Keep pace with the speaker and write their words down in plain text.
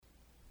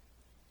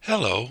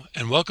Hello,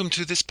 and welcome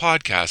to this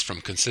podcast from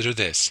Consider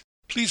This.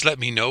 Please let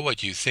me know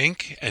what you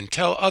think and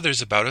tell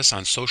others about us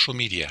on social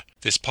media.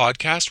 This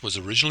podcast was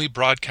originally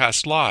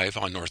broadcast live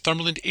on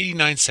Northumberland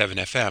 89.7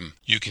 FM.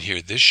 You can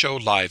hear this show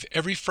live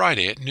every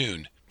Friday at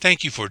noon.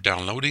 Thank you for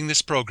downloading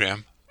this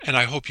program, and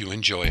I hope you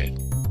enjoy it.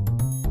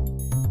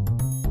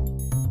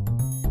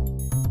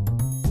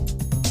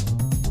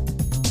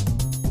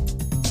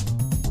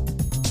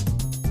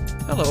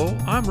 Hello,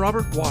 I'm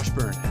Robert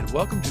Washburn, and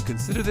welcome to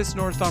Consider This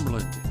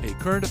Northumberland, a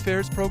current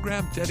affairs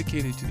program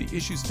dedicated to the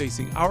issues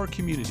facing our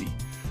community.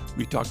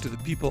 We talk to the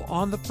people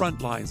on the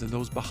front lines and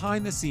those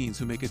behind the scenes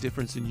who make a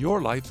difference in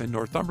your life in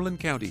Northumberland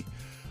County.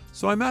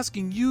 So I'm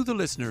asking you, the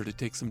listener, to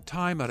take some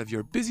time out of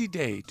your busy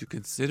day to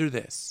consider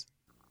this.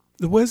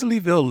 The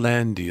Wesleyville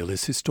land deal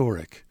is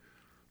historic.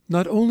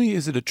 Not only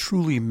is it a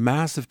truly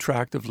massive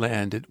tract of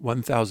land at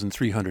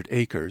 1,300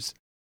 acres,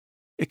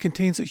 it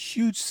contains a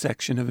huge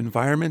section of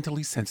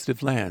environmentally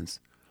sensitive lands.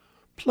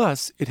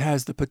 Plus, it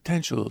has the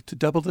potential to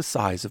double the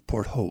size of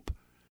Port Hope.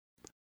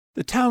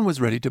 The town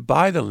was ready to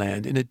buy the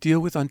land in a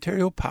deal with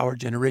Ontario Power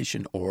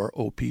Generation, or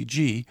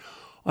OPG,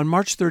 on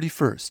March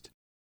 31st.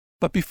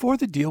 But before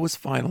the deal was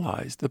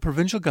finalized, the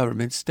provincial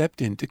government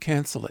stepped in to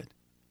cancel it.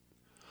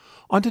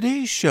 On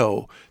today's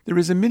show, there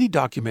is a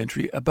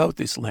mini-documentary about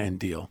this land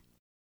deal.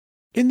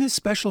 In this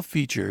special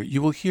feature,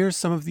 you will hear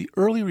some of the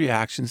early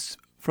reactions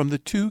from the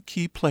two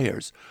key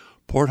players,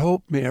 Port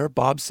Hope Mayor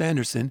Bob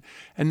Sanderson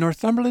and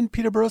Northumberland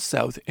Peterborough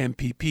South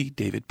MPP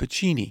David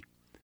Piccini.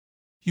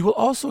 You will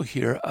also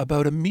hear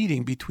about a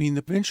meeting between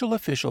the provincial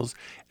officials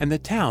and the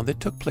town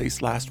that took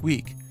place last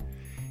week.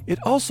 It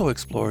also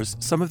explores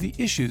some of the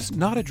issues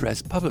not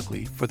addressed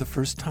publicly for the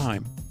first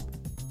time.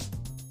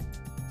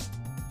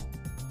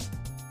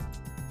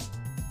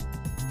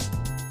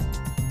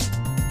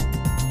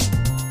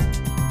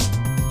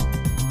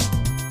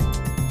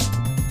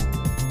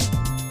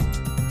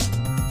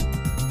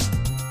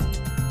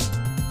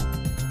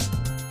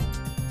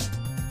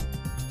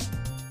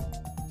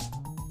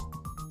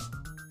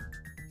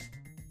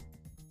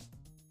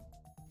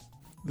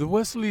 The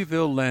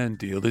Wesleyville land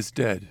deal is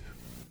dead.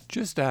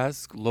 Just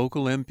ask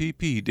local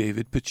MPP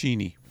David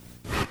Piccini.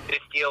 This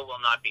deal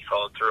will not be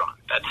followed through on.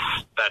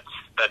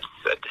 That's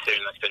a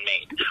decision that's been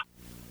made.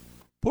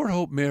 Port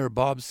Hope Mayor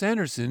Bob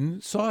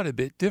Sanderson saw it a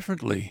bit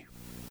differently.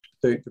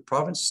 The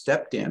province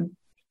stepped in,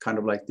 kind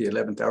of like the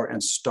 11th hour,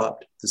 and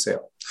stopped the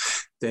sale.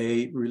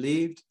 They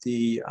relieved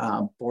the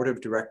board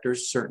of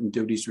directors certain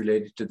duties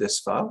related to this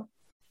file.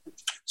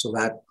 So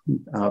that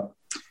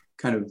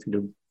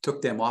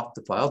took them off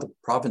the file. The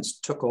province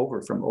took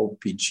over from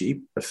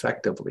OPG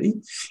effectively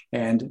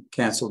and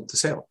canceled the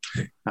sale.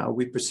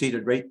 We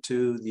proceeded right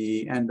to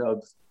the end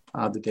of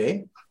the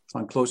day.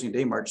 On closing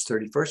day, March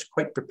 31st,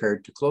 quite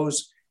prepared to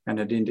close, and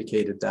had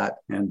indicated that.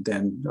 And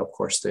then, of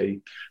course, they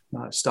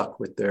stuck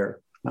with their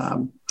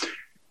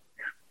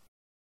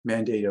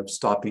mandate of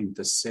stopping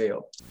the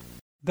sale.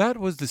 That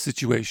was the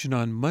situation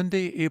on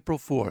Monday, April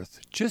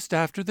 4th, just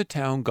after the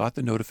town got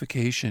the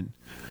notification.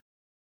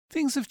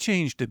 Things have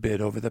changed a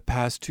bit over the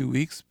past 2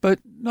 weeks, but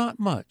not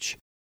much.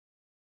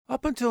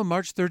 Up until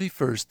March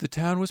 31st, the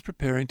town was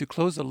preparing to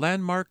close a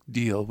landmark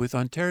deal with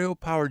Ontario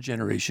Power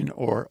Generation,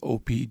 or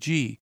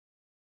OPG.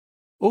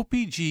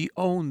 OPG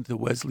owned the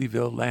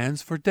Wesleyville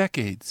lands for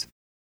decades.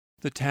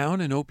 The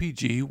town and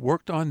OPG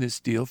worked on this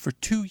deal for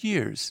 2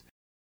 years.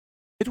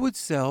 It would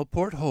sell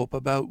Port Hope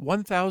about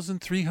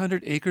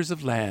 1,300 acres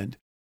of land,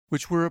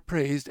 which were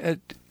appraised at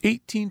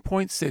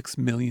 $18.6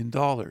 million.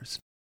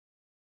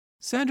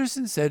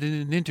 Sanderson said in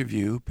an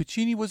interview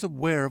Piccini was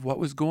aware of what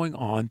was going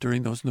on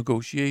during those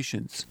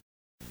negotiations.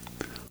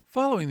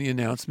 Following the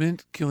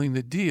announcement killing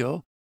the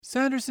deal,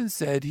 Sanderson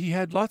said he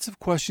had lots of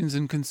questions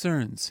and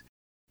concerns.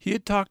 He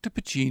had talked to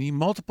Piccini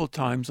multiple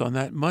times on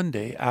that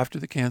Monday after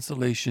the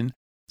cancellation,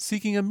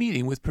 seeking a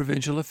meeting with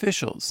provincial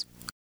officials.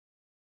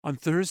 On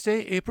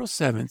Thursday, April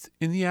 7th,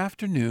 in the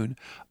afternoon,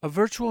 a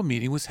virtual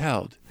meeting was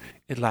held.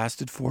 It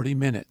lasted 40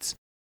 minutes.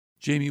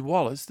 Jamie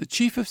Wallace, the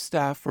Chief of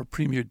Staff for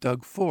Premier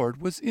Doug Ford,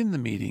 was in the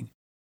meeting.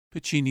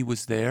 Piccini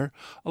was there,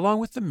 along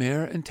with the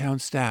Mayor and town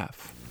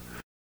staff.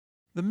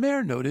 The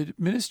Mayor noted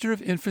Minister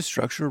of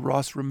Infrastructure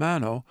Ross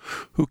Romano,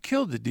 who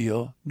killed the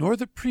deal, nor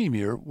the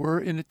Premier were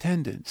in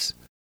attendance.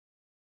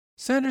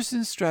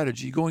 Sanderson's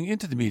strategy going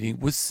into the meeting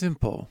was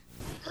simple.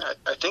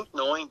 I think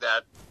knowing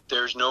that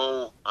there's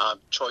no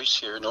choice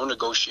here, no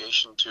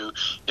negotiation to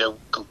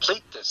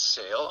complete this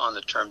sale on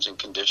the terms and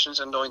conditions,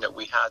 and knowing that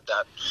we had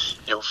that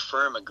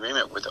firm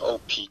agreement with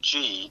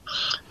OPG,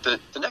 the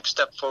next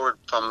step forward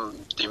from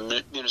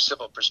the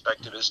municipal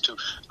perspective is to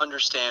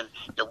understand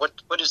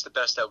what is the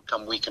best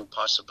outcome we can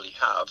possibly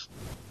have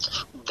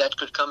that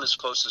could come as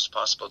close as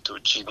possible to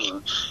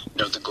achieving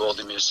the goal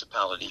the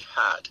municipality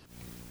had.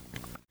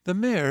 The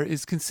mayor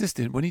is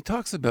consistent when he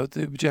talks about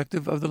the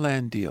objective of the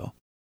land deal.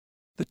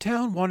 The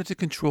town wanted to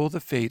control the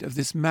fate of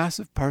this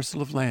massive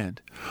parcel of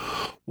land.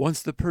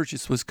 Once the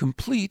purchase was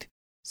complete,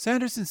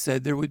 Sanderson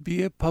said there would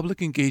be a public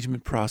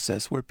engagement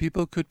process where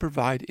people could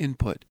provide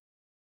input.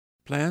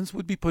 plans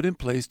would be put in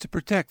place to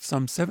protect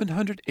some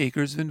 700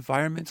 acres of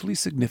environmentally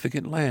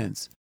significant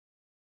lands.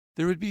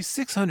 There would be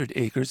 600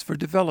 acres for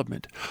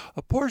development.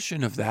 A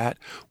portion of that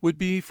would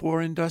be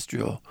for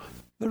industrial,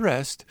 the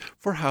rest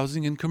for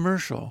housing and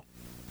commercial.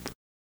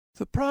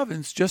 The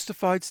province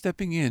justified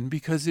stepping in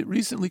because it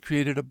recently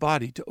created a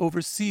body to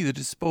oversee the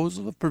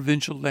disposal of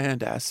provincial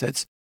land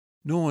assets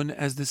known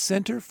as the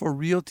Centre for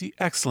Realty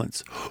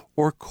Excellence,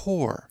 or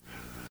CORE.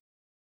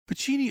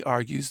 Piccini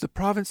argues the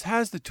province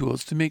has the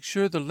tools to make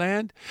sure the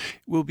land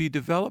will be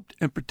developed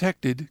and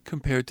protected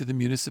compared to the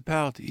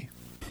municipality.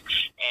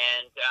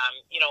 And,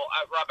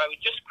 Rob, I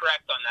would just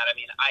correct on that. I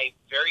mean, I'm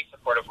very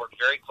supportive, work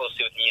very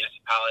closely with the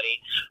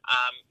municipality,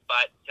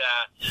 but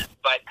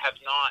have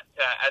not,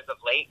 as of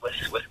late,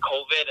 with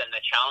COVID and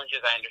the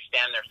challenges. I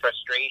understand their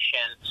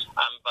frustration,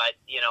 but,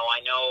 I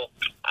know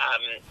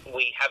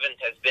we haven't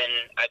has been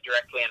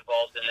directly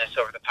involved in this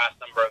over the past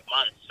number of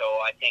months. So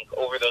I think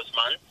over those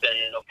months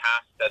and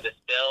passed this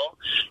bill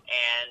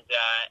and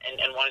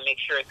want to make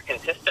sure it's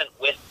consistent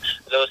with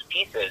those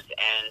pieces.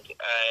 And,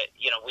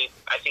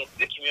 I think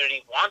the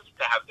community wants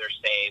to have their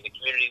say. The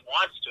community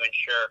wants to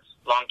ensure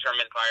long-term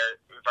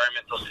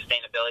environmental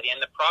sustainability,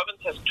 and the province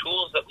has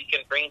tools that we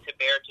can bring to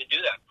bear to do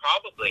that.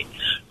 Probably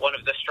one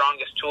of the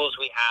strongest tools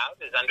we have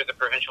is under the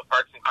Provincial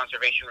Parks and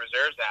Conservation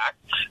Reserves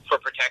Act for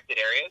protected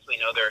areas. We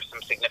know there are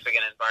some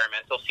significant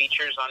environmental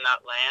features on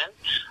that land.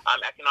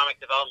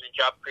 Economic development,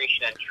 job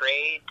creation, and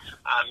trade.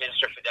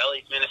 Minister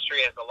Fideli's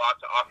ministry has a lot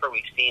to offer.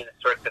 We've seen the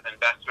sorts of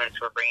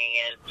investments we're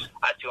bringing in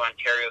to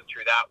Ontario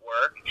through that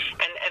work.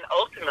 And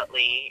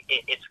ultimately,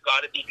 it's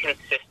got to be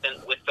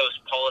consistent with those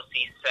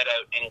policies set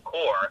out in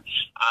CORE,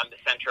 the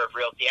Centre of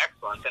Realty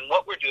Excellence. And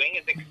what we're doing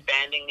is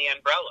expanding the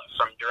umbrella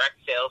from direct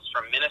sales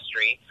from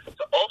ministry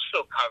to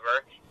also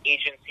cover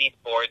agencies,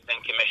 boards,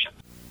 and commissions.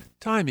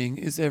 Timing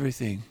is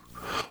everything.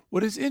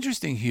 What is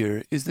interesting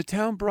here is the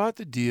town brought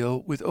the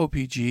deal with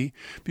OPG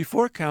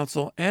before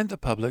Council and the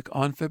public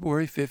on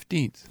February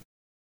 15th.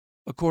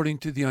 According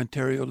to the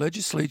Ontario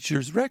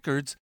Legislature's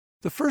records,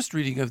 the first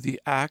reading of the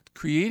Act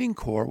creating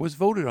CORE was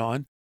voted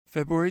on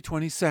February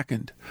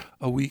 22nd,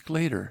 a week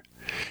later.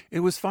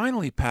 It was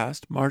finally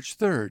passed March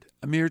 3rd,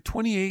 a mere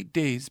 28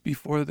 days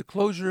before the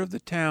closure of the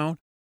town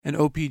and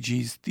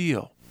OPG's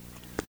deal.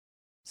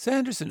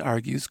 Sanderson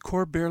argues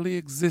CORE barely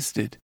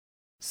existed,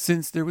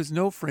 since there was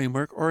no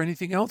framework or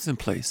anything else in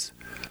place.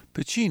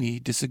 Piccini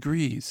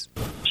disagrees.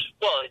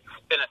 Well,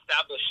 it's been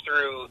established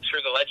through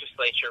the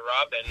legislature,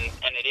 Rob,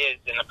 and it is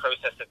in the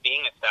process of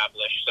being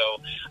established.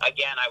 So,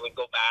 again, I would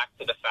go back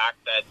to the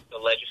fact that the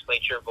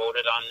legislature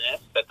voted on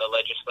this, that the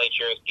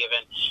legislature has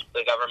given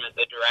the government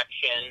the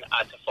direction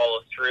to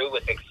follow through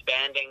with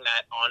expanding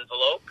that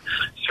envelope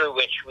through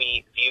which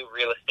we view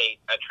real estate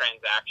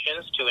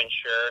transactions to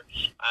ensure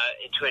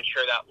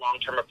that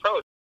long-term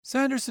approach.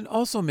 Sanderson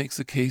also makes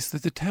the case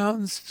that the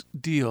town's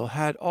deal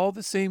had all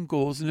the same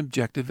goals and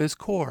objectives as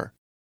CORE.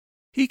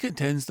 He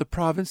contends the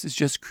province is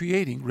just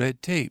creating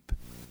red tape.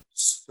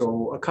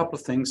 So a couple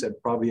of things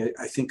that probably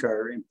I think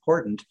are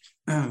important.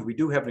 We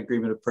do have an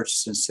agreement of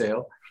purchase and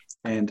sale.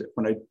 And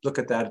when I look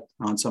at that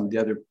on some of the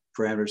other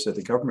parameters that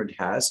the government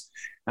has,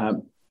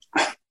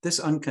 this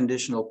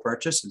unconditional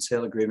purchase and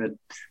sale agreement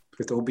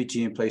with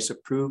OPG in place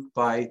approved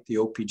by the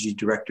OPG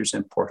directors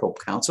and Port Hope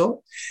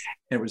Council.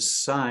 And it was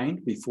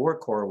signed before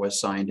CORE was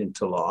signed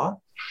into law.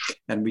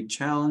 And we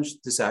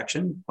challenged this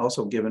action,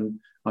 also given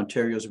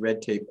Ontario's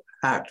Red Tape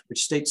Act,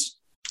 which states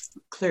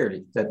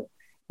clearly that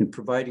in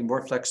providing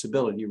more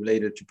flexibility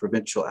related to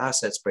provincial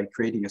assets by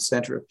creating a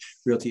Centre of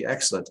Realty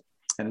Excellence.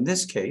 And in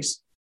this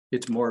case,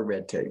 it's more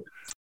red tape.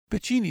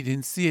 Piccini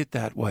didn't see it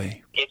that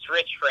way. It's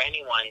rich for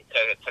anyone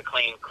to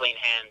claim clean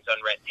hands on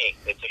red tape.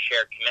 It's a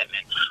shared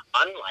commitment.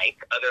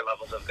 Unlike other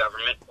levels of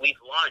government, we've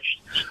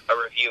launched a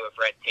review of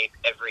red tape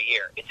every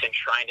year. It's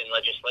enshrined in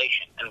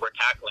legislation, and we're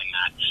tackling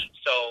that.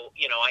 So,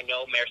 I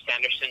know Mayor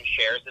Sanderson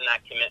shares in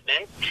that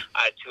commitment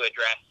to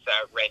address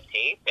red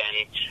tape,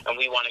 and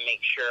we want to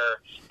make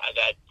sure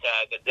that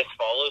this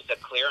follows a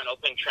clear and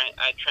open,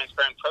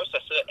 transparent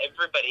process so that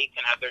everybody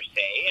can have their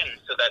say, and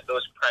so that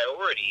those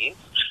priorities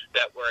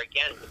that were,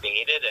 again,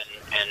 debated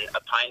and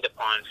opined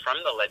upon from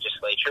the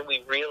legislature,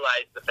 we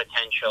realize the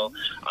potential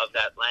of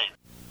that land.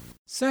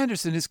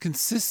 Sanderson is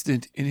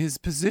consistent in his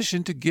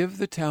position to give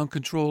the town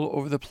control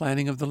over the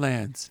planning of the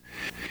lands.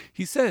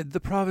 He said the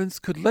province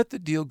could let the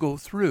deal go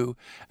through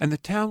and the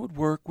town would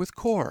work with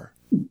CORE.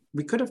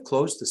 We could have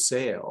closed the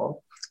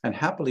sale and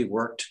happily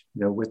worked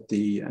with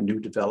the new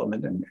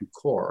development and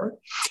CORE.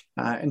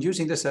 And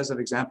using this as an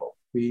example,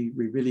 we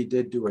really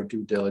did do our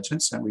due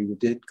diligence and we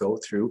did go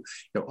through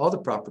all the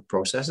proper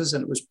processes,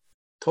 and it was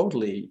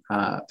totally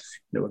a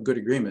good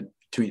agreement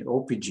between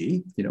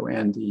OPG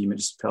and the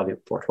municipality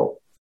of Port Hope.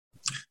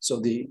 So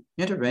the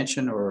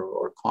intervention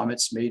or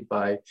comments made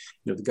by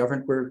the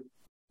government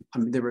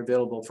they were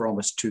available for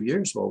almost 2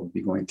 years while we'll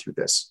be going through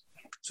this.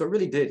 So it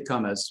really did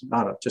come as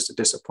not just a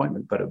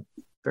disappointment, but a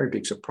very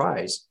big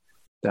surprise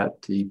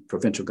that the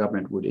provincial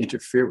government would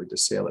interfere with the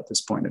sale at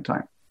this point in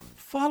time.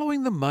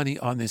 Following the money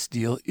on this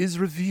deal is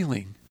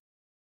revealing.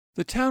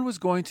 The town was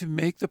going to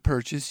make the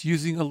purchase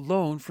using a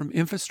loan from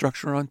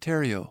Infrastructure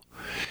Ontario.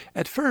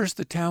 At first,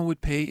 the town would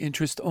pay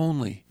interest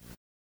only.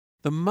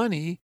 The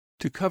money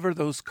to cover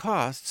those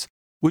costs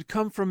would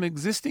come from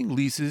existing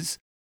leases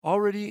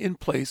already in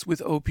place with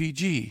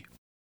OPG.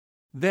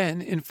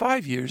 Then, in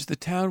 5 years, the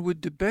town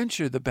would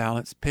debenture the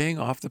balance, paying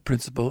off the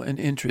principal and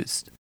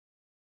interest.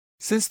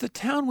 Since the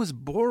town was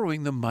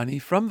borrowing the money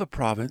from the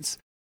province,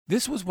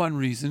 this was one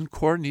reason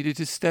CORE needed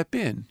to step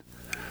in.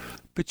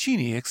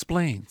 Piccini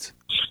explains.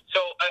 So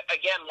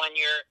again, when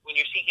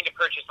you're seeking to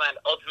purchase land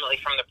ultimately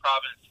from the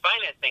province,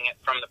 financing it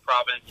from the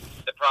province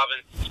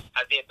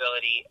has the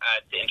ability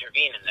to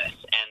intervene in this,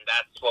 and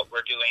that's what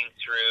we're doing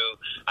through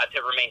to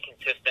remain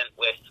consistent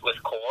with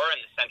CORE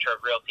and the Centre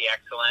of Realty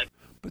Excellence.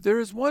 But there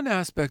is one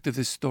aspect of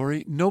this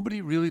story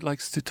nobody really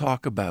likes to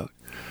talk about.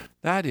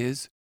 That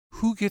is,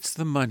 who gets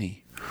the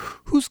money?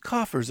 Whose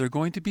coffers are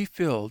going to be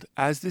filled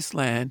as this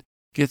land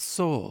gets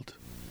sold?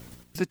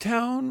 The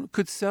town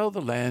could sell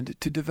the land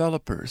to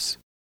developers.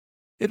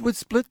 It would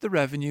split the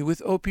revenue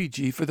with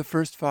OPG for the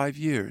first 5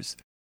 years.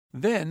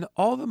 Then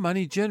all the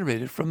money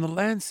generated from the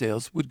land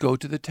sales would go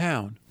to the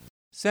town.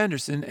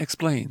 Sanderson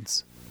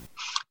explains.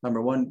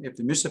 Number one, if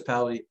the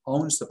municipality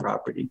owns the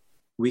property,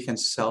 we can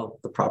sell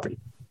the property,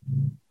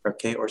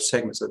 okay, or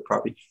segments of the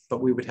property,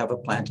 but we would have a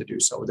plan to do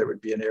so. There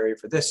would be an area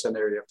for this, an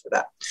area for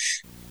that.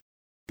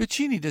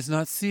 Piccini does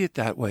not see it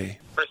that way.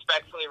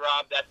 Respectfully,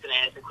 Rob, that's an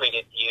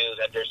antiquated view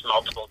that there's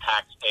multiple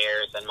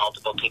taxpayers and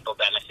multiple people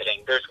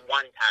benefiting. There's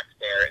one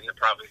taxpayer in the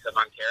province of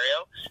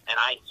Ontario, and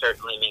I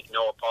certainly make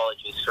no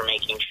apologies for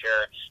making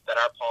sure that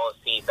our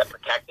policies that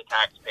protect the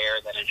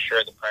taxpayer, that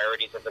ensure the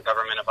priorities of the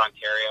government of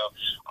Ontario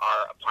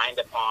are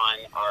opined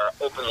upon, are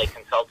openly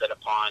consulted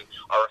upon,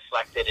 are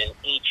reflected in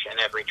each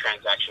and every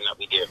transaction that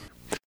we do.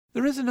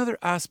 There is another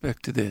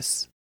aspect to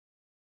this.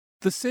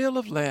 The sale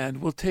of land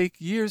will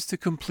take years to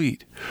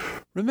complete.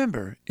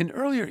 Remember, in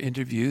earlier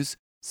interviews,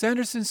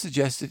 Sanderson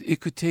suggested it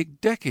could take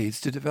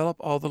decades to develop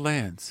all the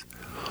lands.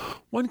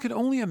 One can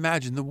only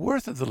imagine the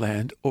worth of the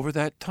land over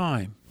that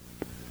time.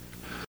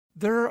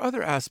 There are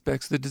other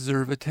aspects that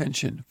deserve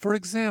attention. For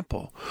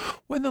example,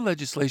 when the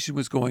legislation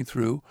was going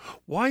through,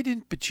 why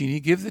didn't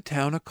Piccini give the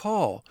town a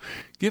call?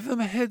 Give them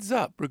a heads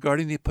up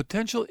regarding the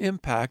potential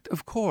impact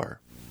of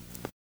CORE?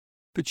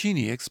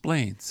 Piccini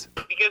explains.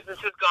 Because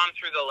this has gone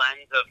through the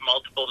lens of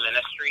multiple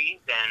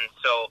ministries, and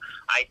so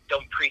I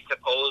don't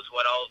presuppose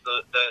what all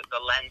the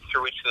lens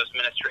through which those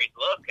ministries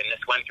look, and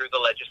this went through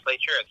the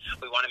legislature.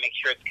 We want to make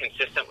sure it's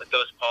consistent with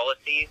those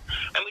policies,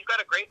 and we've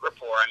got a great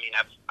rapport. I mean,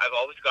 I've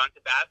always gone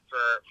to bat for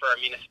our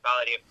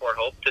municipality of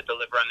Port Hope to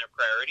deliver on their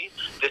priorities.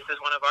 This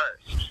is one of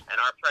ours, and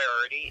our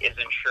priority is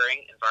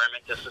ensuring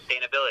environmental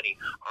sustainability.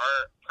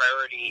 Our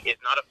priority is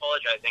not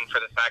apologizing for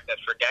the fact that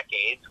for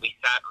decades we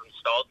sat on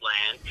stalled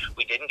land,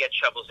 we didn't get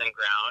shovels in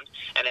ground,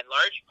 and in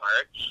large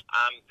part,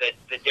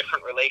 the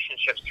different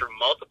relationships through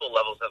multiple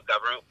levels of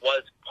government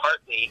was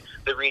partly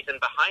the reason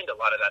behind a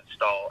lot of that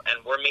stall.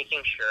 And we're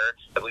making sure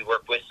that we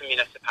work with the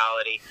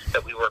municipality,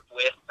 that we work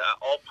with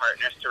all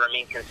partners to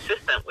remain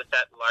consistent with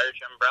that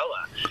large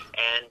umbrella.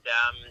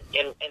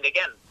 And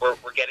again,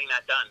 we're getting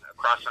that done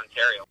across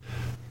Ontario.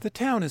 The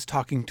town is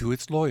talking to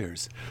its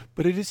lawyers,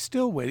 but it is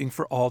still waiting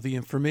for all the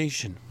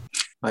information.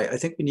 I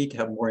think we need to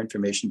have more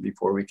information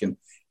before we can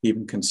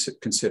even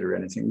consider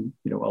anything,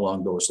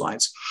 along those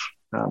lines.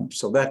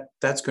 So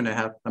that's going to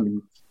have. I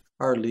mean,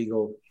 our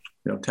legal,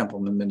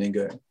 Temple and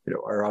Meninga,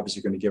 are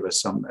obviously going to give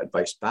us some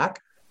advice back.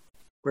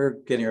 We're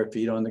getting our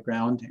feet on the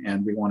ground,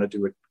 and we want to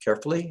do it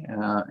carefully,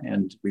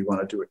 and we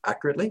want to do it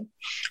accurately.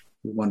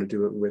 We want to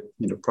do it with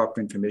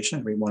proper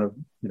information. We want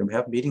to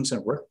have meetings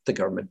and work with the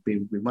government.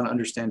 We want to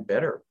understand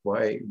better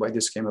why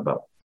this came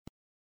about.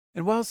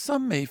 And while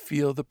some may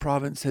feel the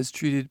province has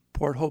treated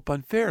Port Hope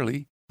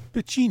unfairly,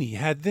 Piccini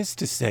had this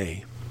to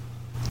say.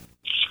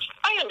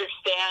 I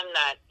understand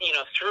that,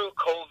 through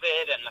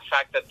COVID and the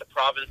fact that the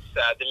province,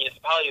 the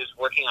municipality was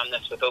working on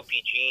this with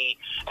OPG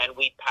and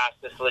we passed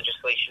this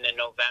legislation in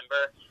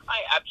November,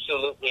 I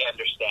absolutely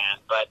understand.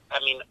 But, I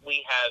mean,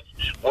 we have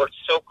worked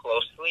so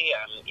closely.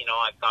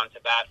 I've gone to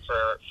bat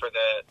for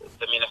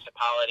the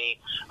municipality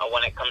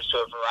when it comes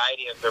to a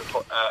variety of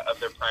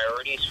their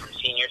priorities, from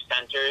senior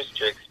centers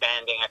to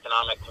expanding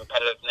economic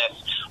competitiveness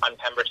on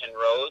Pemberton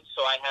Road.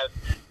 So I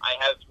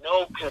have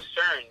no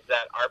concerns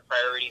that our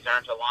priorities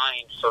aren't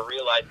aligned for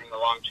realizing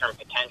the long-term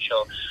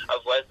potential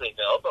of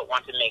Wesleyville, but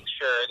want to make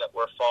sure that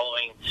we're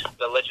following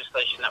the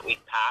legislation that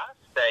we've passed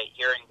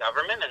here in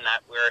government, and that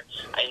we're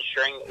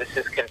ensuring that this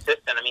is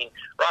consistent. I mean,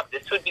 Rob,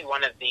 this would be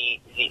one of the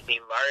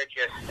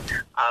largest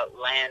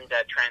land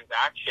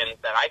transactions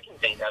that I can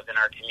think of in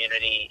our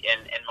community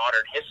in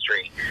modern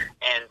history.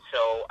 And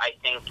so I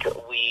think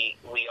we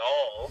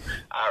all,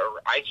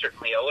 I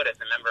certainly owe it as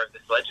a member of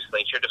this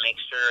legislature, to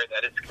make sure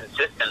that it's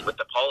consistent with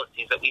the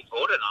policies that we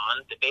voted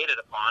on, debated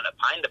upon,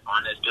 opined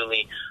upon as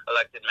duly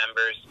elected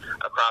members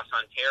across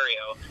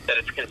Ontario,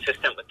 that it's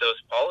consistent with those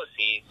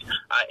policies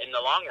in the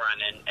long run,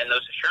 and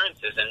those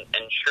assurances.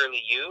 And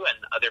surely you and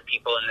other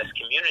people in this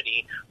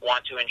community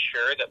want to ensure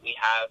ensure that we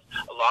have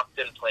locked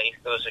in place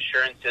those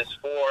assurances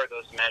for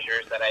those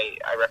measures that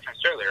I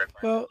referenced earlier: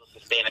 environmental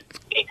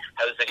sustainability,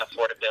 housing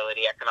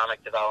affordability,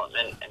 economic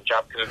development, and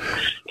job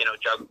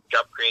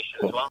creation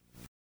as well.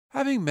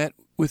 Having met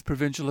with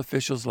provincial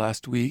officials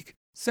last week,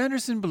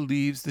 Sanderson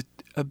believes the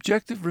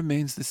objective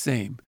remains the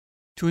same: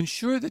 to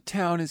ensure the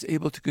town is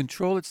able to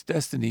control its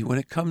destiny when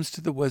it comes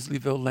to the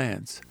Wesleyville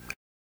lands.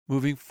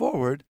 Moving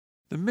forward,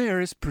 the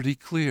mayor is pretty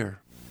clear.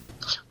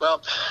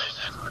 Well,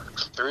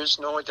 there is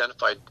no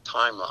identified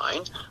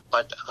timeline,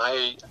 but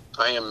I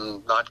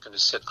am not going to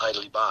sit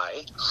idly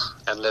by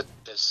and let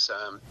this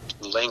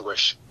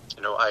languish.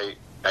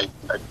 I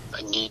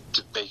need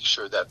to make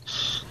sure that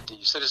the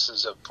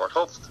citizens of Port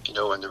Hope,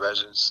 and the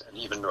residents, and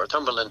even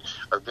Northumberland,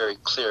 are very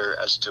clear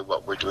as to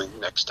what we're doing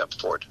next step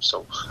forward.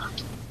 So,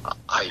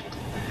 I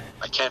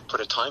can't put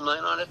a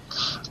timeline on it,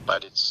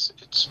 but it's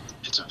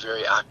a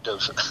very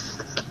active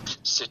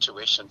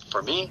situation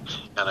for me,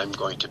 and I'm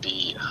going to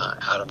be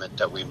adamant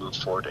that we move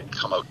forward and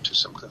come out to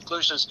some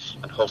conclusions,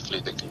 and hopefully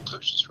the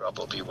conclusions, Rob,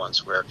 will be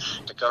ones where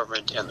the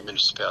government and the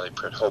municipality of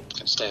Port Hope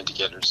can stand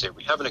together and say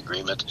we have an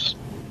agreement.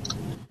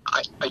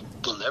 I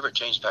will never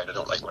change the fact I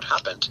don't like what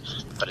happened,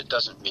 but it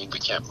doesn't mean we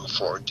can't move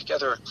forward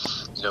together,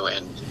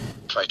 and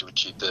try to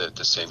achieve the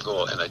same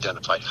goal and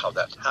identify how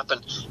that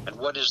happened and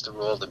what is the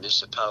role of the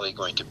municipality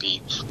going to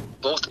be,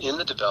 both in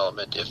the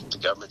development if the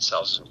government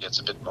sells and gets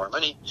a bit more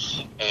money,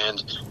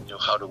 and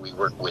how do we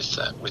work with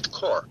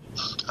CORE.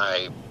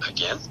 I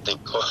again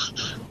think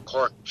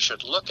CORE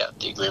should look at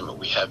the agreement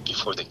we have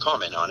before they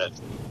comment on it,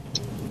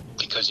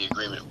 because the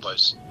agreement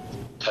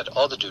had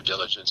all the due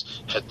diligence,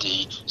 had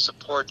the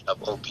support of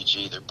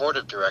OPG, their board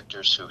of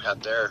directors, who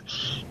had their,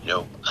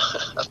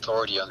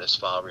 authority on this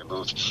file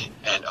removed,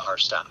 and our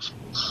staff.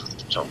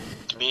 So,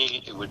 to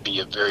me, it would be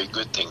a very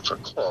good thing for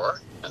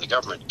CORE and the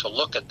government to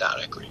look at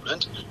that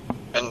agreement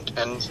and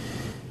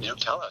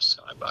tell us.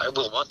 I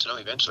will want to know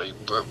eventually,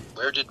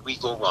 where did we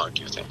go wrong,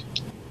 do you think?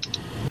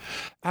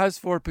 As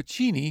for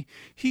Piccini,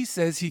 he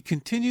says he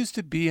continues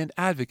to be an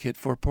advocate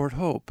for Port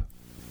Hope.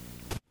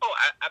 Oh,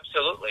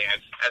 absolutely. As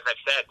I've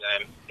said,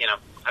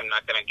 I'm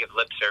not going to give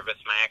lip service.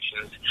 My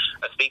actions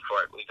speak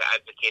for it. We've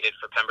advocated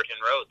for Pemberton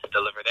Road to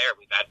deliver there.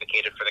 We've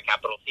advocated for the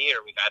Capitol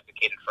Theatre. We've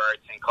advocated for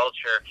arts and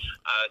culture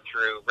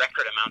through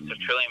record amounts of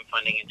Trillium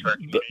funding into our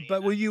community.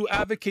 But will you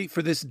advocate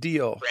for this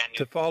deal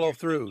to follow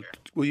through?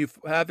 Will you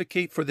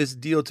advocate for this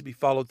deal to be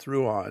followed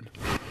through on?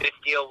 This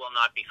deal will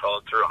not be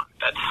followed through on.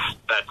 That's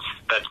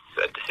a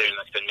decision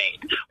that's been made.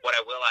 What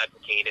I will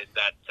advocate is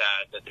that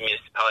the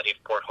municipality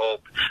of Port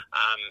Hope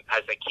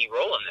has a key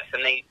role in this,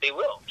 and they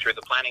will through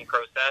the planning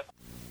process.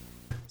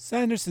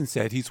 Sanderson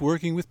said he's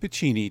working with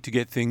Piccini to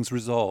get things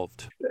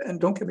resolved. And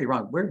don't get me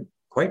wrong, we're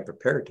quite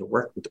prepared to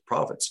work with the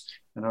province.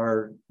 And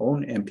our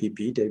own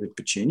MPP, David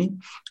Piccini,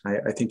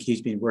 I think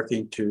he's been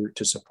working to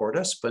support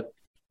us, but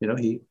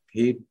he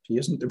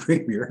isn't the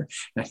premier,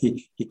 and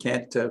he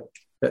can't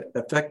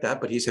affect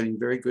that. But he's having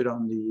very good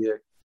on the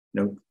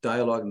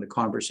dialogue and the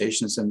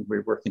conversations, and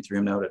we're working through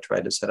him now to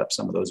try to set up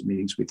some of those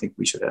meetings we think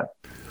we should have.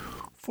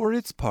 For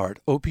its part,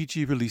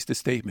 OPG released a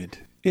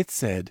statement. It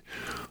said,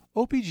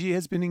 OPG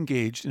has been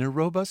engaged in a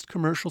robust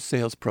commercial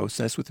sales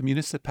process with the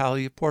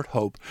municipality of Port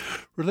Hope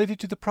related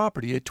to the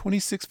property at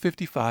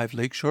 2655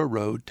 Lakeshore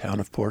Road,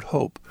 town of Port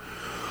Hope.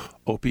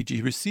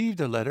 OPG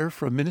received a letter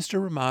from Minister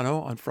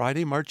Romano on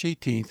Friday, March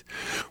 18th,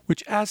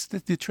 which asked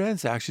that the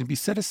transaction be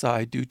set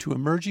aside due to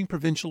emerging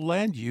provincial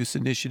land use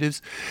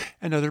initiatives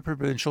and other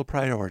provincial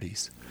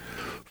priorities.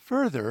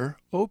 Further,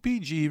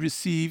 OPG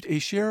received a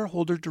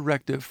shareholder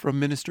directive from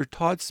Minister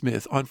Todd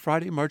Smith on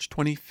Friday, March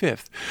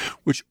 25th,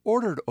 which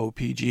ordered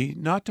OPG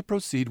not to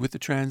proceed with the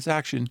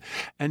transaction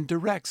and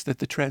directs that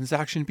the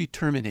transaction be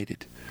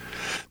terminated.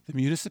 The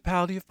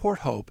municipality of Port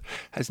Hope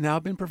has now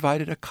been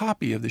provided a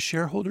copy of the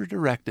shareholder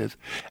directive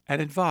and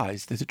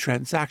advised that the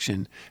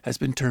transaction has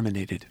been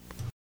terminated.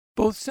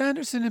 Both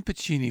Sanderson and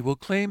Piccini will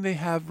claim they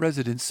have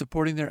residents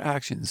supporting their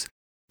actions.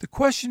 The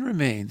question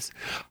remains,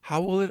 how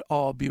will it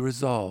all be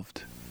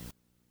resolved?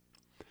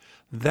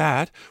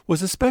 That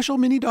was a special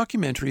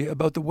mini-documentary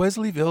about the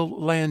Wesleyville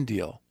land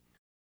deal.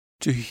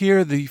 To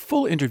hear the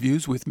full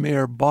interviews with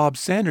Mayor Bob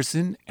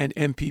Sanderson and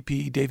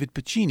MPP David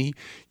Piccini,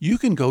 you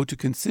can go to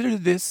Consider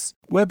This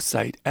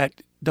website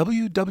at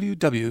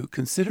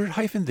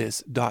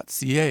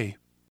www.consider-this.ca.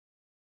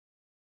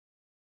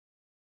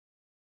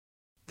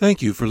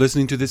 Thank you for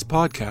listening to this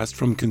podcast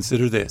from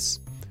Consider This.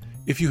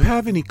 If you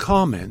have any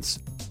comments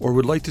or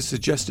would like to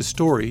suggest a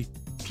story,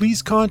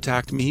 please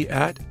contact me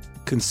at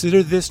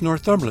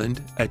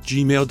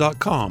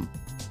considerthisnorthumberland@gmail.com,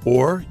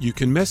 or you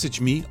can message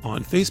me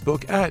on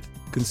Facebook at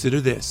Consider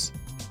This.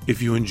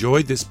 If you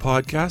enjoyed this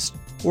podcast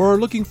or are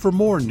looking for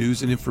more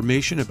news and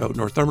information about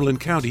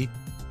Northumberland County,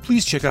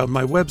 please check out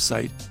my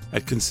website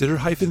at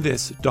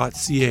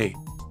consider-this.ca.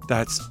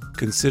 That's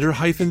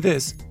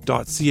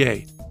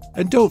consider-this.ca.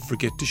 And don't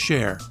forget to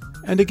share.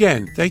 And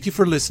again, thank you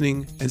for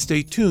listening, and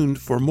stay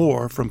tuned for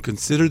more from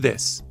Consider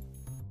This.